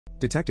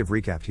Detective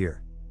Recap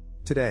here.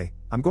 Today,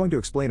 I'm going to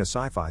explain a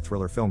sci-fi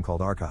thriller film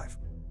called Archive.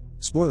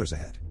 Spoilers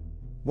ahead.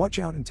 Watch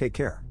out and take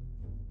care.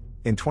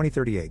 In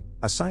 2038,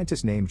 a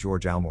scientist named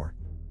George Almore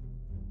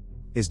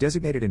is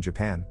designated in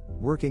Japan,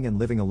 working and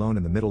living alone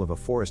in the middle of a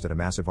forest at a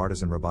massive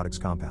artisan robotics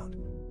compound.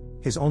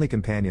 His only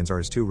companions are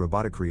his two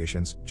robotic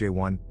creations,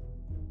 J1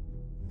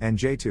 and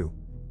J2,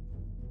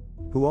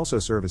 who also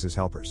serve as his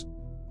helpers.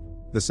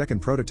 The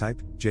second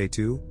prototype,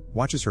 J2,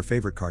 watches her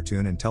favorite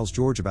cartoon and tells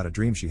George about a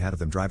dream she had of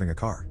them driving a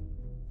car.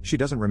 She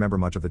doesn't remember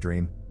much of the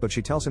dream, but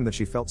she tells him that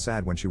she felt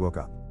sad when she woke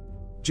up.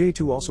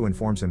 J2 also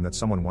informs him that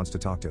someone wants to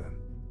talk to him.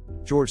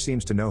 George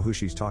seems to know who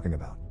she's talking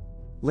about.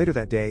 Later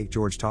that day,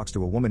 George talks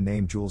to a woman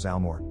named Jules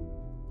Almore,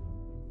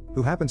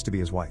 who happens to be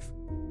his wife.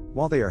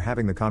 While they are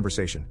having the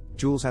conversation,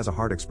 Jules has a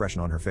hard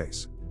expression on her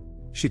face.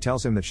 She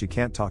tells him that she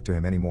can't talk to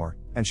him anymore,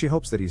 and she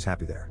hopes that he's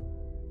happy there.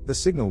 The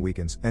signal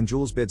weakens, and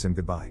Jules bids him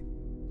goodbye.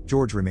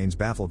 George remains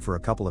baffled for a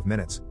couple of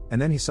minutes, and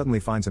then he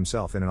suddenly finds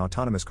himself in an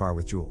autonomous car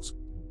with Jules.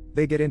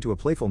 They get into a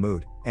playful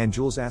mood, and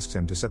Jules asks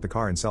him to set the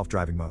car in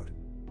self-driving mode.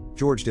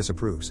 George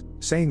disapproves,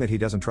 saying that he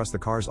doesn't trust the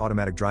car's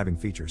automatic driving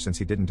feature since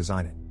he didn't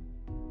design it.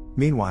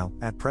 Meanwhile,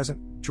 at present,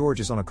 George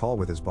is on a call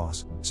with his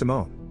boss,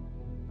 Simone.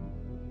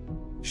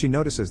 She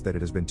notices that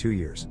it has been 2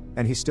 years,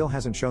 and he still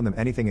hasn't shown them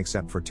anything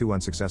except for two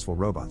unsuccessful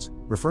robots,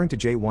 referring to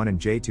J1 and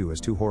J2 as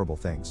two horrible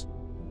things.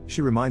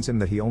 She reminds him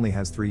that he only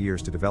has 3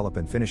 years to develop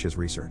and finish his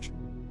research.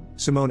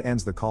 Simone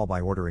ends the call by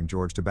ordering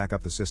George to back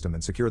up the system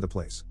and secure the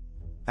place.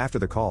 After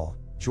the call,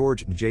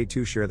 George and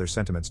J2 share their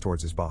sentiments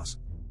towards his boss.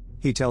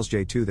 He tells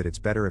J2 that it's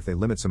better if they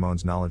limit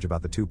Simone's knowledge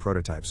about the two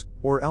prototypes,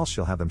 or else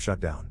she'll have them shut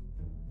down.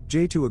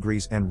 J2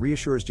 agrees and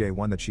reassures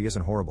J1 that she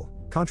isn't horrible,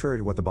 contrary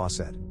to what the boss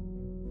said.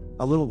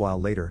 A little while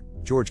later,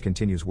 George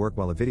continues work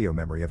while a video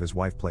memory of his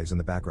wife plays in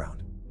the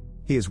background.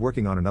 He is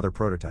working on another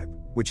prototype,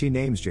 which he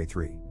names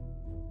J3.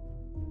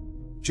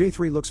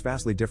 J3 looks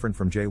vastly different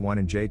from J1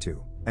 and J2,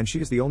 and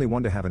she is the only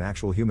one to have an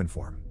actual human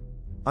form.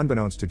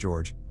 Unbeknownst to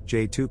George,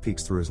 J2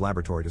 peeks through his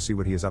laboratory to see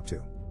what he is up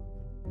to.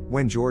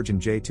 When George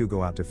and J2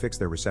 go out to fix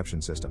their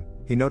reception system,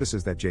 he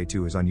notices that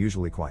J2 is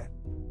unusually quiet.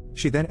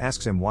 She then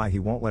asks him why he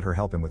won't let her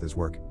help him with his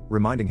work,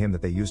 reminding him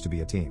that they used to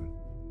be a team.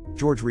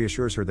 George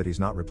reassures her that he's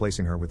not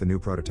replacing her with the new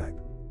prototype.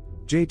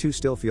 J2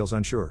 still feels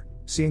unsure,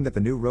 seeing that the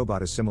new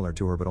robot is similar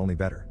to her but only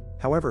better.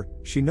 However,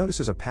 she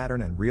notices a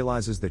pattern and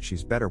realizes that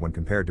she's better when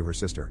compared to her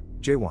sister,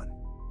 J1.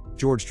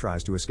 George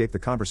tries to escape the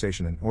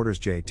conversation and orders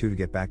J2 to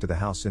get back to the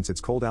house since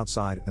it's cold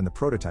outside and the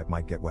prototype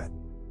might get wet.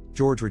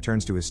 George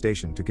returns to his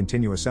station to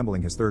continue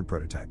assembling his third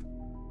prototype.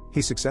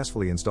 He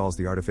successfully installs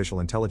the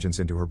artificial intelligence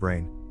into her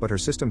brain, but her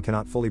system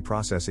cannot fully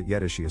process it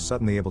yet as she is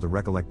suddenly able to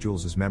recollect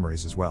Jules's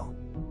memories as well.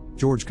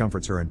 George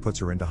comforts her and puts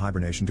her into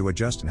hibernation to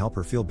adjust and help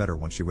her feel better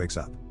once she wakes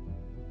up.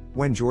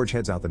 When George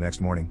heads out the next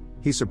morning,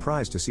 he's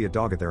surprised to see a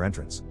dog at their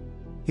entrance.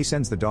 He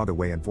sends the dog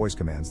away and voice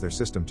commands their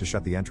system to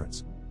shut the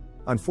entrance.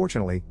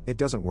 Unfortunately, it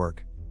doesn't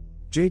work.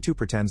 J2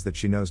 pretends that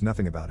she knows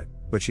nothing about it,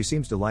 but she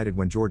seems delighted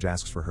when George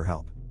asks for her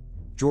help.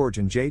 George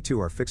and J2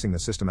 are fixing the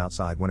system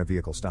outside when a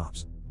vehicle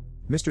stops.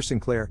 Mr.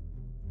 Sinclair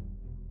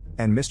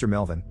and Mr.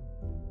 Melvin,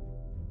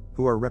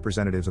 who are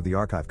representatives of the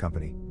archive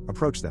company,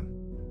 approach them.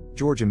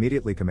 George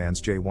immediately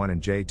commands J1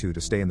 and J2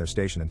 to stay in their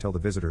station until the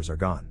visitors are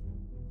gone.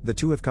 The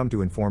two have come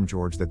to inform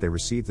George that they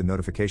received the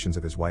notifications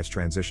of his wife's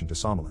transition to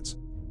somnolence.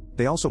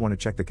 They also want to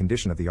check the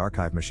condition of the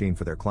archive machine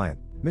for their client.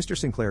 Mr.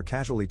 Sinclair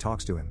casually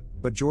talks to him,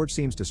 but George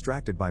seems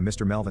distracted by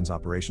Mr. Melvin's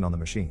operation on the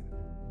machine.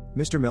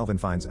 Mr. Melvin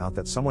finds out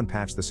that someone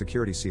patched the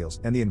security seals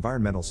and the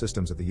environmental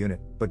systems of the unit,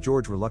 but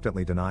George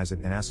reluctantly denies it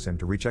and asks him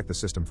to recheck the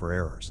system for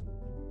errors.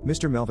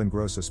 Mr. Melvin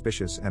grows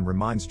suspicious and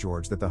reminds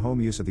George that the home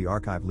use of the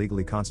archive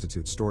legally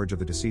constitutes storage of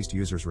the deceased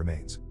user's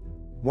remains.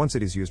 Once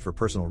it is used for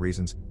personal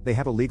reasons, they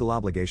have a legal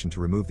obligation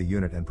to remove the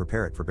unit and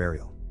prepare it for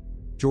burial.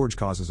 George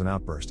causes an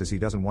outburst as he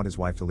doesn't want his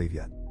wife to leave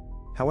yet.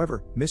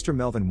 However, Mr.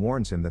 Melvin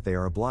warns him that they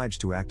are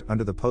obliged to act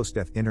under the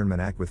Post-Death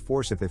Internment Act with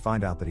force if they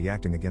find out that he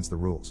acting against the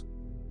rules.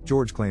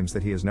 George claims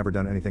that he has never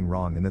done anything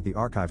wrong and that the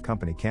archive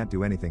company can't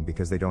do anything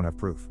because they don't have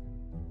proof.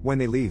 When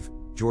they leave,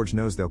 George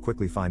knows they'll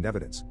quickly find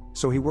evidence,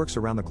 so he works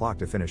around the clock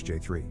to finish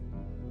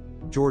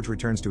J3. George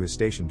returns to his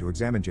station to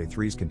examine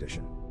J3's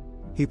condition.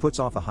 He puts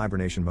off the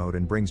hibernation mode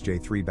and brings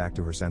J3 back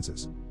to her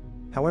senses.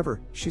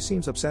 However, she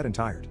seems upset and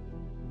tired.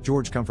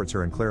 George comforts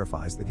her and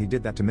clarifies that he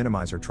did that to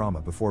minimize her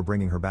trauma before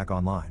bringing her back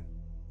online.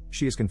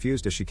 She is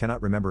confused as she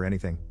cannot remember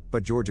anything,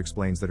 but George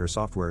explains that her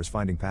software is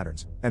finding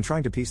patterns and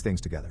trying to piece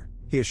things together.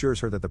 He assures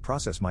her that the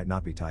process might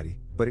not be tidy,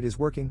 but it is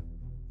working.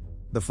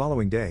 The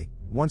following day,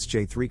 once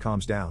J3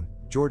 calms down,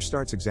 George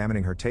starts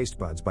examining her taste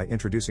buds by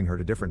introducing her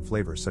to different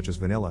flavors such as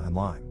vanilla and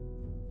lime.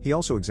 He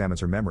also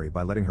examines her memory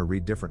by letting her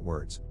read different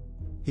words.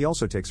 He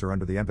also takes her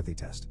under the empathy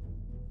test.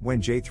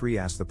 When J3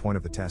 asks the point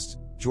of the tests,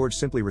 George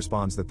simply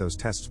responds that those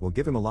tests will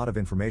give him a lot of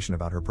information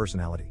about her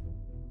personality.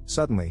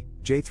 Suddenly,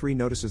 J3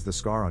 notices the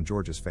scar on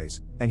George's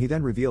face, and he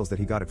then reveals that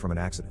he got it from an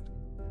accident.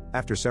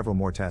 After several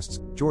more tests,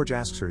 George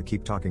asks her to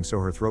keep talking so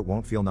her throat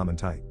won't feel numb and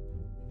tight.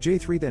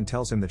 J3 then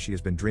tells him that she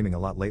has been dreaming a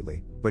lot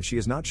lately, but she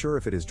is not sure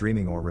if it is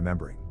dreaming or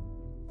remembering.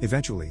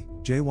 Eventually,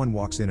 J1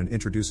 walks in and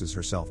introduces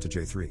herself to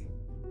J3.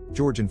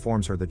 George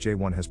informs her that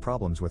J1 has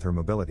problems with her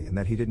mobility and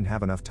that he didn't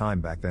have enough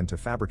time back then to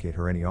fabricate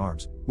her any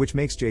arms, which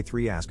makes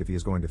J3 ask if he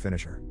is going to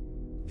finish her.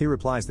 He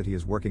replies that he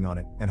is working on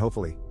it, and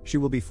hopefully, she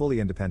will be fully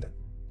independent.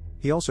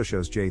 He also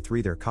shows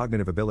J3 their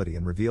cognitive ability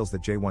and reveals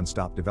that J1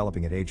 stopped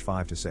developing at age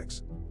 5 to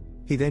 6.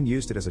 He then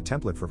used it as a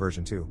template for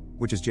version 2,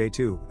 which is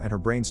J2, and her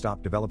brain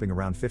stopped developing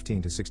around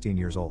 15 to 16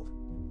 years old.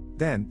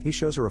 Then, he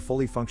shows her a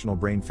fully functional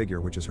brain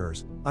figure which is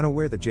hers,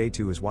 unaware that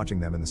J2 is watching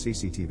them in the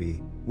CCTV,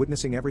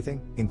 witnessing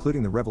everything,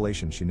 including the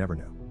revelation she never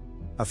knew.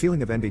 A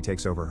feeling of envy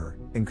takes over her,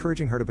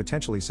 encouraging her to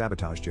potentially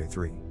sabotage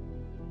J3.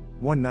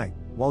 One night,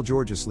 while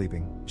George is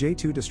sleeping,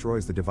 J2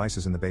 destroys the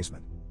devices in the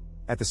basement.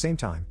 At the same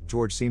time,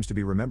 George seems to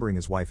be remembering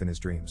his wife in his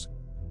dreams.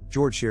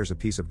 George shares a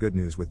piece of good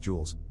news with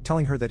Jules,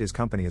 telling her that his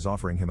company is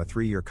offering him a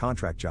 3-year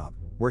contract job,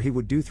 where he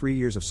would do 3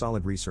 years of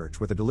solid research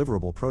with a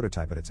deliverable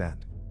prototype at its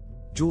end.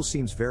 Jules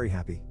seems very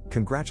happy,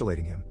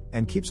 congratulating him,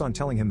 and keeps on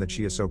telling him that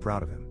she is so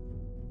proud of him.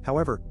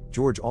 However,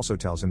 George also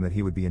tells him that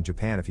he would be in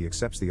Japan if he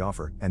accepts the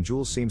offer, and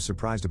Jules seems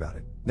surprised about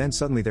it. Then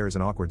suddenly there is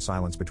an awkward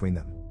silence between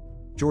them.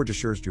 George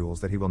assures Jules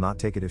that he will not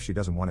take it if she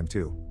doesn't want him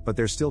to, but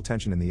there's still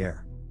tension in the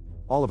air.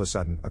 All of a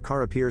sudden, a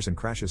car appears and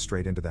crashes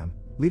straight into them,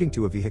 leading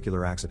to a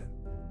vehicular accident.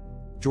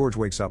 George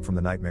wakes up from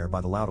the nightmare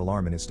by the loud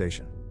alarm in his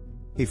station.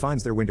 He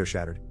finds their window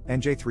shattered,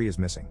 and J3 is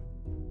missing.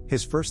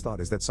 His first thought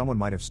is that someone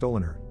might have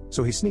stolen her,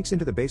 so he sneaks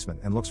into the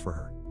basement and looks for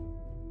her.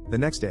 The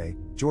next day,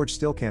 George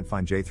still can't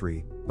find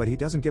J3, but he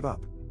doesn't give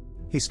up.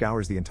 He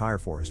scours the entire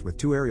forest with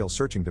 2 aerial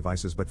searching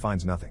devices but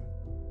finds nothing.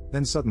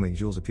 Then suddenly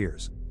Jules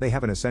appears. They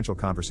have an essential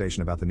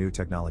conversation about the new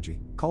technology,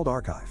 called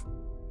Archive.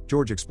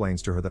 George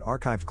explains to her that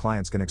archived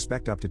clients can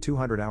expect up to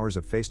 200 hours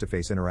of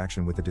face-to-face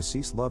interaction with the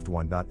deceased loved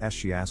one.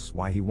 She asks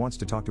why he wants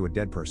to talk to a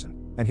dead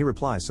person, and he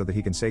replies so that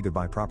he can say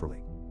goodbye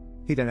properly.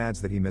 He then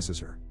adds that he misses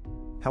her.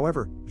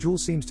 However,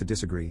 Jules seems to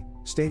disagree,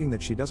 stating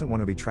that she doesn't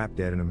want to be trapped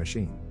dead in a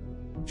machine.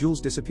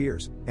 Jules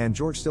disappears, and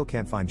George still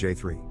can't find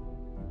J3.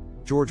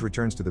 George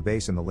returns to the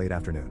base in the late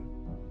afternoon.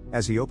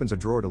 As he opens a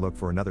drawer to look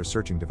for another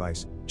searching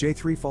device,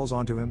 J3 falls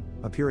onto him,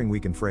 appearing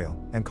weak and frail,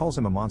 and calls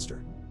him a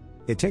monster.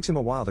 It takes him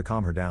a while to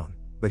calm her down,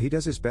 but he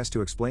does his best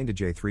to explain to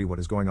J3 what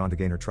is going on to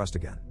gain her trust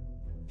again.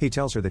 He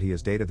tells her that he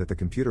has data that the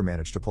computer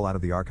managed to pull out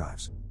of the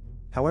archives.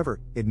 However,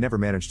 it never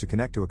managed to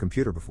connect to a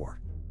computer before.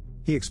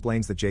 He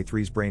explains that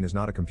J3's brain is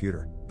not a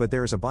computer, but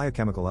there is a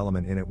biochemical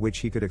element in it which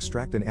he could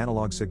extract an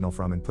analog signal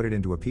from and put it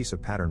into a piece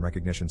of pattern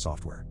recognition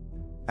software.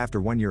 After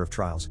 1 year of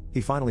trials,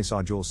 he finally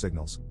saw Jules'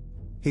 signals.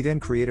 He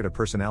then created a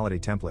personality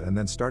template and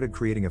then started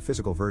creating a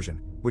physical version,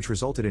 which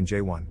resulted in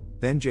J1,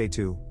 then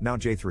J2, now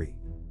J3.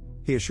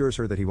 He assures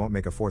her that he won't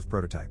make a 4th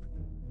prototype.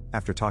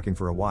 After talking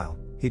for a while,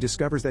 he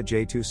discovers that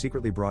J2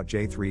 secretly brought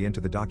J3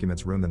 into the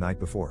documents room the night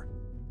before.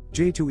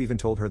 J2 even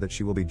told her that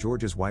she will be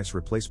George's wife's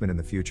replacement in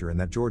the future and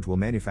that George will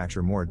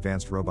manufacture more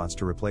advanced robots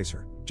to replace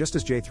her, just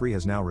as J3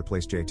 has now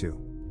replaced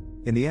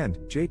J2. In the end,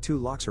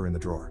 J2 locks her in the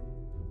drawer.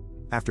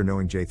 After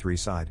knowing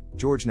J3's side,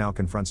 George now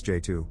confronts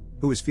J2,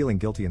 who is feeling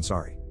guilty and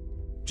sorry.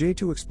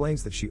 J2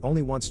 explains that she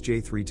only wants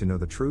J3 to know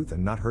the truth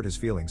and not hurt his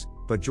feelings,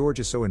 but George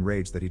is so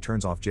enraged that he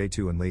turns off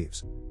J2 and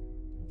leaves.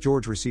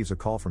 George receives a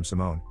call from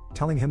Simone,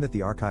 telling him that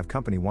the archive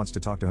company wants to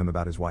talk to him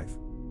about his wife.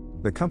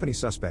 The company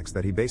suspects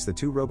that he based the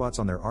 2 robots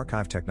on their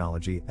archive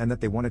technology and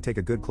that they want to take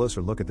a good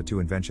closer look at the 2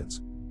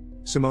 inventions.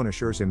 Simone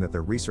assures him that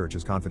their research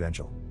is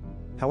confidential.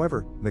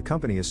 However, the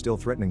company is still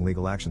threatening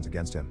legal actions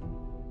against him.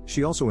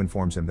 She also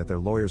informs him that their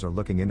lawyers are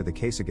looking into the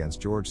case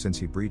against George since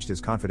he breached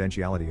his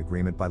confidentiality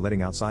agreement by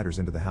letting outsiders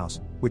into the house,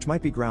 which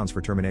might be grounds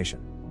for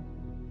termination.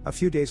 A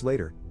few days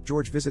later,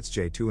 George visits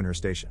J2 in her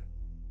station.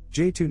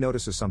 J2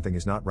 notices something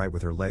is not right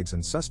with her legs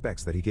and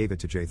suspects that he gave it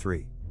to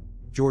J3.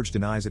 George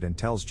denies it and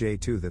tells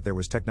J2 that there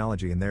was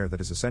technology in there that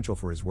is essential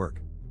for his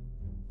work.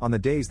 On the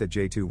days that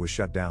J2 was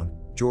shut down,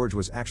 George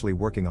was actually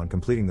working on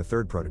completing the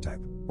 3rd prototype,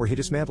 where he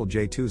dismantled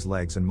J2's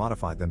legs and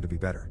modified them to be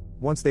better.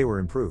 Once they were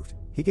improved,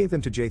 he gave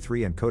them to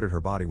J3 and coated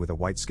her body with a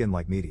white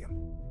skin-like medium.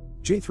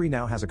 J3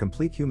 now has a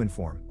complete human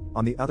form.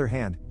 On the other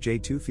hand,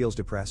 J2 feels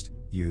depressed,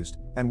 used,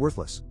 and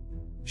worthless.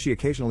 She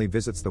occasionally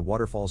visits the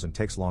waterfalls and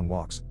takes long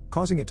walks,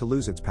 causing it to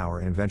lose its power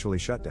and eventually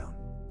shut down.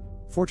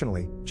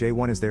 Fortunately,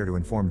 J1 is there to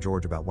inform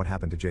George about what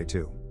happened to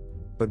J2.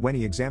 But when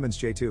he examines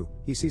J2,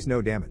 he sees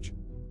no damage.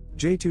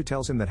 J2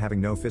 tells him that having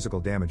no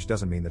physical damage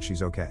doesn't mean that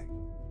she's okay.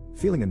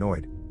 Feeling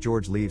annoyed,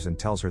 George leaves and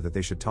tells her that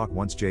they should talk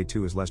once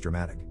J2 is less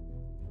dramatic.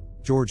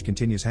 George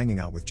continues hanging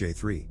out with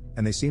J3,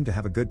 and they seem to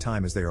have a good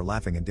time as they are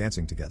laughing and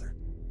dancing together.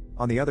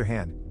 On the other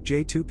hand,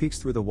 J2 peeks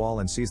through the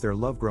wall and sees their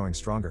love growing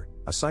stronger,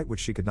 a sight which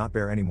she could not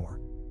bear anymore.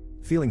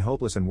 Feeling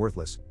hopeless and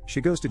worthless,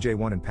 she goes to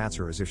J1 and pats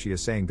her as if she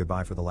is saying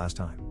goodbye for the last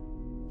time.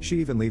 She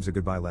even leaves a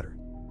goodbye letter.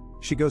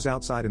 She goes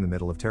outside in the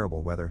middle of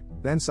terrible weather,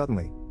 then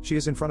suddenly, she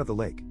is in front of the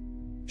lake.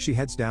 She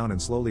heads down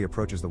and slowly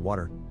approaches the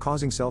water,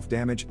 causing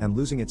self-damage and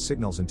losing its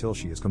signals until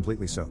she is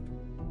completely soaked.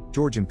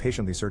 George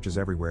impatiently searches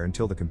everywhere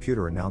until the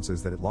computer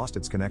announces that it lost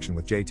its connection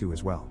with J2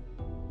 as well.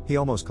 He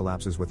almost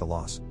collapses with the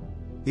loss.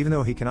 Even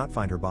though he cannot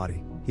find her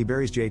body, he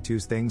buries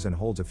J2's things and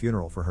holds a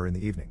funeral for her in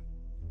the evening.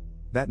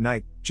 That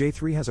night,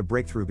 J3 has a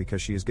breakthrough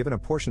because she is given a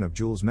portion of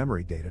Jules'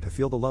 memory data to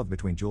feel the love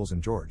between Jules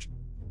and George.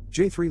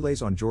 J3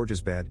 lays on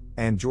George's bed,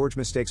 and George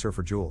mistakes her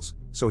for Jules,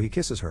 so he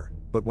kisses her,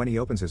 but when he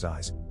opens his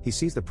eyes, he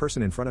sees the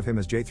person in front of him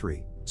as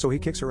J3, so he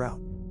kicks her out.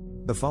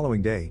 The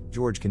following day,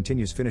 George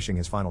continues finishing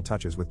his final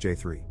touches with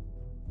J3.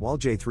 While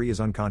J3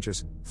 is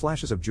unconscious,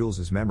 flashes of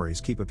Jules'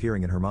 memories keep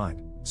appearing in her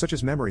mind, such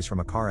as memories from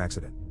a car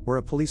accident, where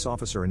a police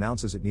officer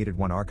announces it needed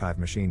one archive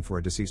machine for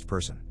a deceased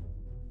person.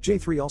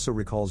 J3 also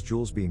recalls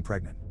Jules being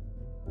pregnant.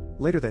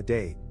 Later that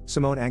day,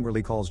 Simone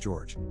angrily calls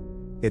George.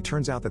 It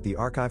turns out that the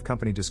archive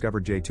company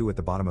discovered J2 at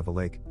the bottom of the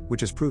lake,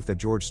 which is proof that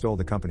George stole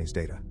the company's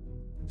data.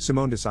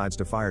 Simone decides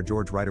to fire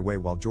George right away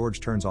while George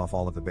turns off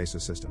all of the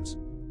base's systems.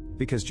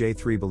 Because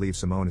J3 believes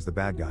Simone is the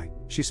bad guy,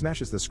 she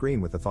smashes the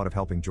screen with the thought of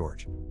helping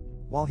George.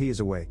 While he is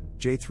away,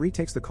 J3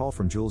 takes the call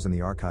from Jules in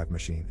the archive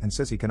machine and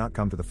says he cannot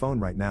come to the phone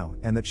right now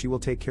and that she will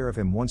take care of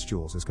him once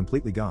Jules is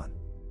completely gone.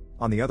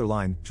 On the other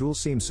line, Jules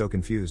seems so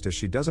confused as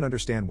she doesn't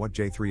understand what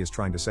J3 is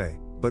trying to say,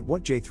 but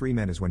what J3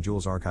 meant is when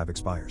Jules' archive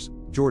expires.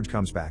 George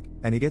comes back,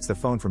 and he gets the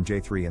phone from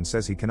J3 and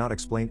says he cannot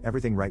explain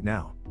everything right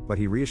now, but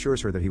he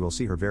reassures her that he will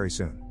see her very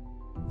soon.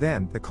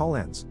 Then, the call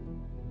ends.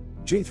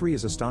 J3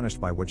 is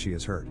astonished by what she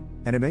has heard,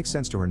 and it makes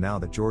sense to her now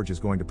that George is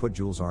going to put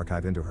Jules'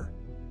 archive into her.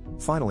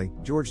 Finally,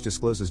 George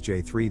discloses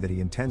J3 that he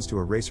intends to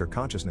erase her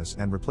consciousness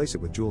and replace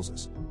it with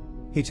Jules's.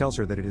 He tells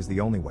her that it is the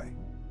only way.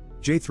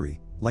 J3,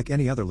 like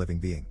any other living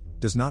being,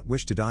 does not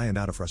wish to die, and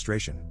out of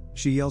frustration,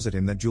 she yells at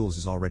him that Jules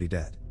is already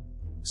dead.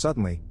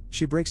 Suddenly,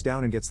 she breaks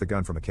down and gets the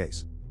gun from a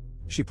case.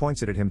 She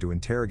points it at him to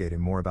interrogate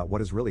him more about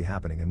what is really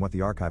happening and what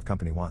the archive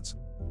company wants.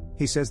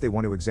 He says they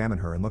want to examine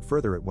her and look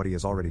further at what he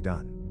has already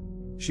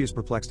done. She is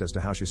perplexed as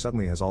to how she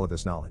suddenly has all of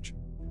this knowledge.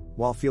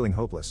 While feeling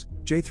hopeless,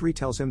 J3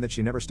 tells him that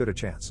she never stood a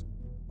chance.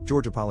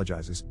 George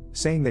apologizes,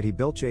 saying that he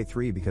built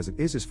J3 because it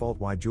is his fault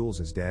why Jules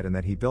is dead and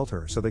that he built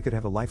her so they could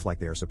have a life like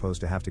they are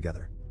supposed to have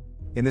together.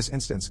 In this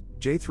instance,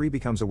 J3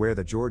 becomes aware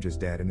that George is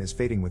dead and is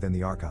fading within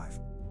the archive.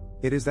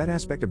 It is that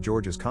aspect of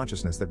George's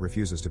consciousness that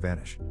refuses to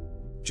vanish.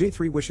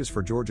 J3 wishes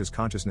for George's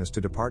consciousness to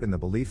depart in the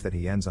belief that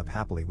he ends up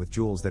happily with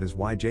Jules. That is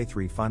why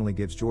J3 finally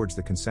gives George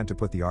the consent to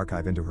put the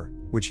archive into her,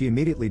 which he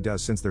immediately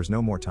does since there's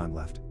no more time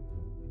left.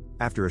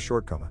 After a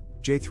short coma,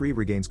 J3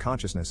 regains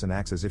consciousness and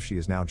acts as if she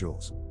is now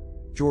Jules.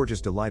 George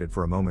is delighted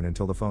for a moment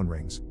until the phone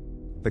rings.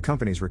 The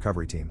company's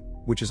recovery team,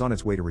 which is on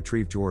its way to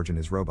retrieve George and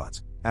his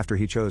robots, after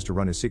he chose to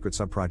run his secret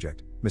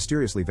sub-project,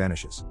 mysteriously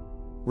vanishes.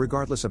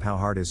 Regardless of how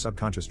hard his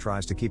subconscious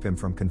tries to keep him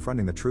from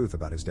confronting the truth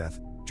about his death,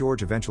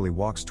 George eventually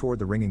walks toward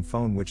the ringing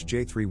phone, which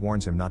J3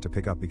 warns him not to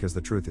pick up because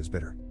the truth is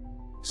bitter.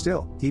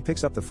 Still, he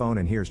picks up the phone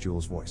and hears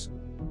Jules' voice.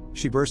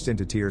 She bursts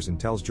into tears and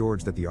tells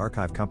George that the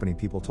archive company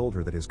people told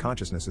her that his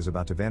consciousness is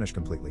about to vanish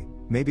completely.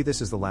 Maybe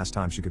this is the last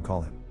time she could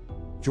call him.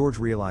 George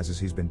realizes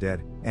he's been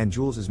dead, and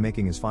Jules is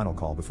making his final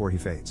call before he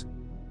fades.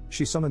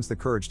 She summons the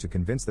courage to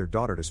convince their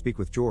daughter to speak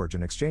with George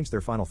and exchange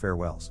their final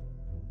farewells.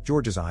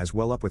 George's eyes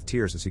well up with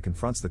tears as he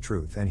confronts the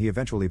truth, and he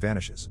eventually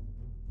vanishes.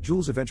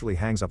 Jules eventually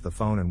hangs up the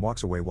phone and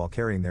walks away while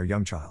carrying their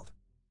young child.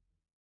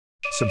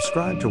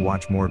 Subscribe to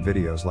watch more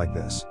videos like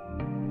this.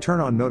 Turn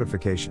on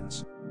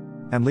notifications.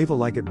 And leave a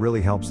like, it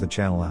really helps the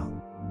channel out.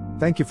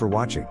 Thank you for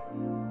watching.